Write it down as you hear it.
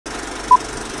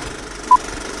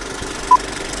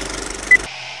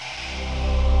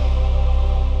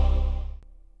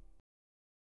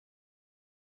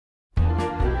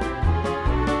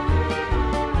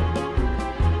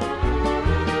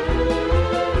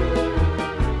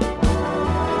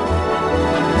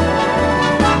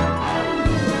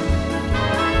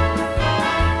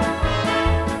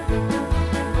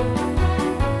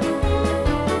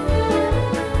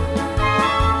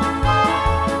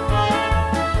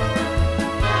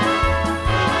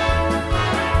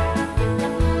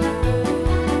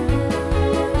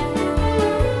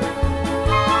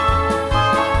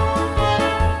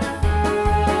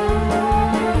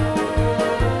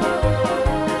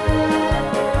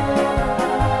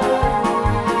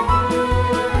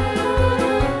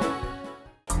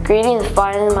Greetings,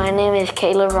 Spartan. My name is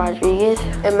Caleb Rodriguez.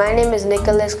 And my name is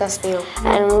Nicholas Castillo.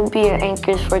 And we'll be your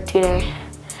anchors for today.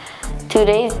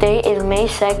 Today's date is May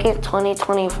 2nd,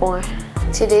 2024.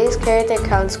 Today's character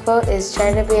counts quote is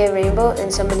 "Try to be a rainbow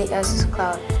in somebody else's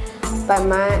cloud" by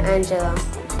Maya Angelou.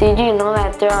 Did you know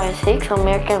that there are 6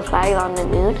 American flags on the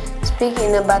moon?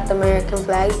 Speaking about the American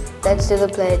flag, let's do the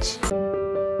pledge.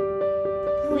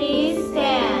 Please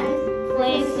stand.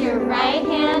 Place your right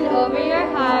hand over your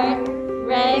heart.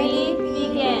 Ready,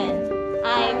 begin.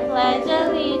 I pledge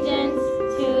allegiance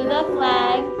to the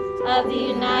flag of the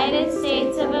United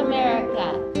States of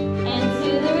America and to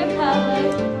the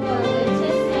republic for which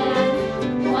it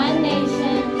stands, one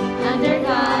nation, under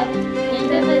God,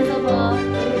 indivisible,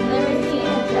 with liberty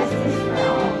and justice for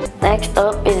all. Next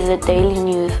up is the daily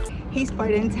news. Hey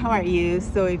Spartans, how are you?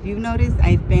 So if you've noticed,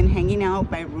 I've been hanging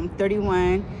out by room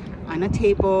 31 on a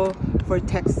table for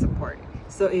tech support.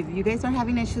 So if you guys are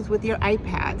having issues with your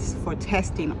iPads for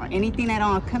testing or anything at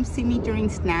all, come see me during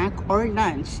snack or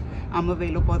lunch. I'm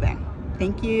available then.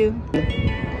 Thank you.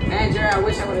 Man, Jerry, I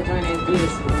wish I would have joined STV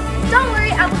this week. Don't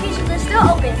worry, applications are still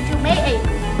open till May 8th.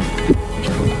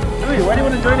 Louis, why do you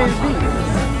want to join STV?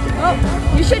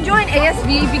 Well, you should join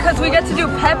ASV because we get to do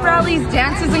pep rallies,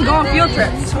 dances, and go on field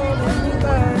trips.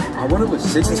 I wonder what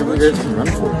 6th and 7th graders can run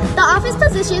for. The office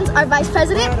positions are Vice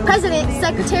President, President,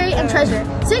 Secretary, and Treasurer.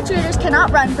 6th graders cannot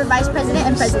run for Vice President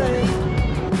and President.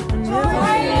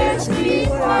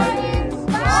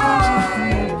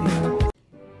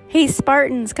 Hey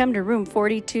Spartans, come to room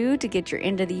 42 to get your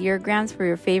end of the year grants for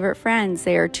your favorite friends.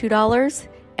 They are $2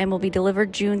 and will be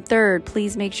delivered June 3rd.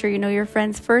 Please make sure you know your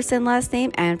friend's first and last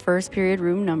name and first period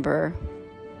room number.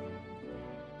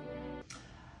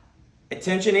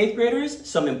 Attention 8th graders,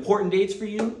 some important dates for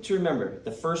you to remember.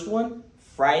 The first one,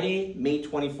 Friday, May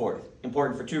 24th.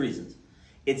 Important for 2 reasons.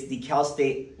 It's the Cal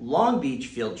State Long Beach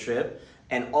field trip,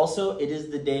 and also it is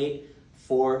the day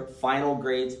for final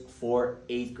grades for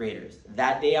 8th graders.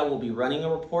 That day I will be running a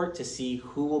report to see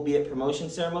who will be at promotion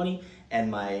ceremony,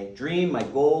 and my dream, my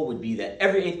goal would be that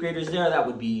every 8th grader is there. That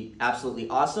would be absolutely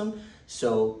awesome.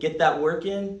 So get that work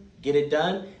in, get it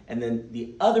done, and then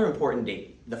the other important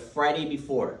date, the Friday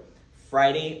before,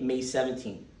 Friday, May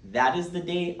 17th. That is the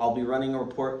day I'll be running a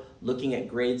report looking at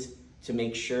grades to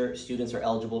make sure students are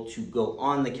eligible to go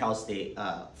on the Cal State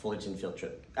Fullerton field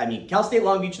trip. I mean, Cal State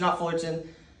Long Beach, not Fullerton.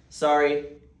 Sorry,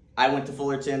 I went to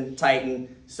Fullerton,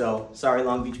 Titan, so sorry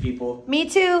Long Beach people. Me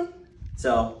too.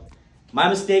 So, my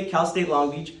mistake, Cal State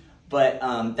Long Beach, but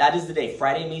that is the day,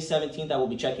 Friday, May 17th, I will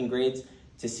be checking grades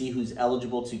to see who's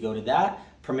eligible to go to that.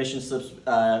 Permission slips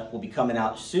will be coming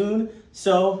out soon,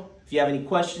 so if you have any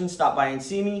questions, stop by and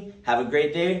see me. Have a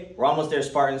great day. We're almost there,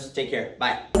 Spartans. Take care.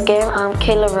 Bye. Again, I'm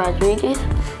Caleb Rodriguez.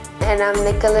 And I'm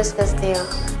Nicholas Castillo.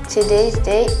 Today's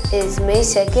date is May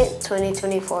 2nd,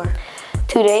 2024.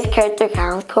 Today's character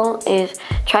count quote is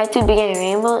 "Try to be a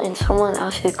rainbow in someone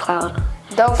else's cloud."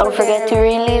 Don't forget to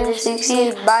really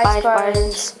succeed. Bye, Bye,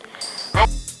 Spartans.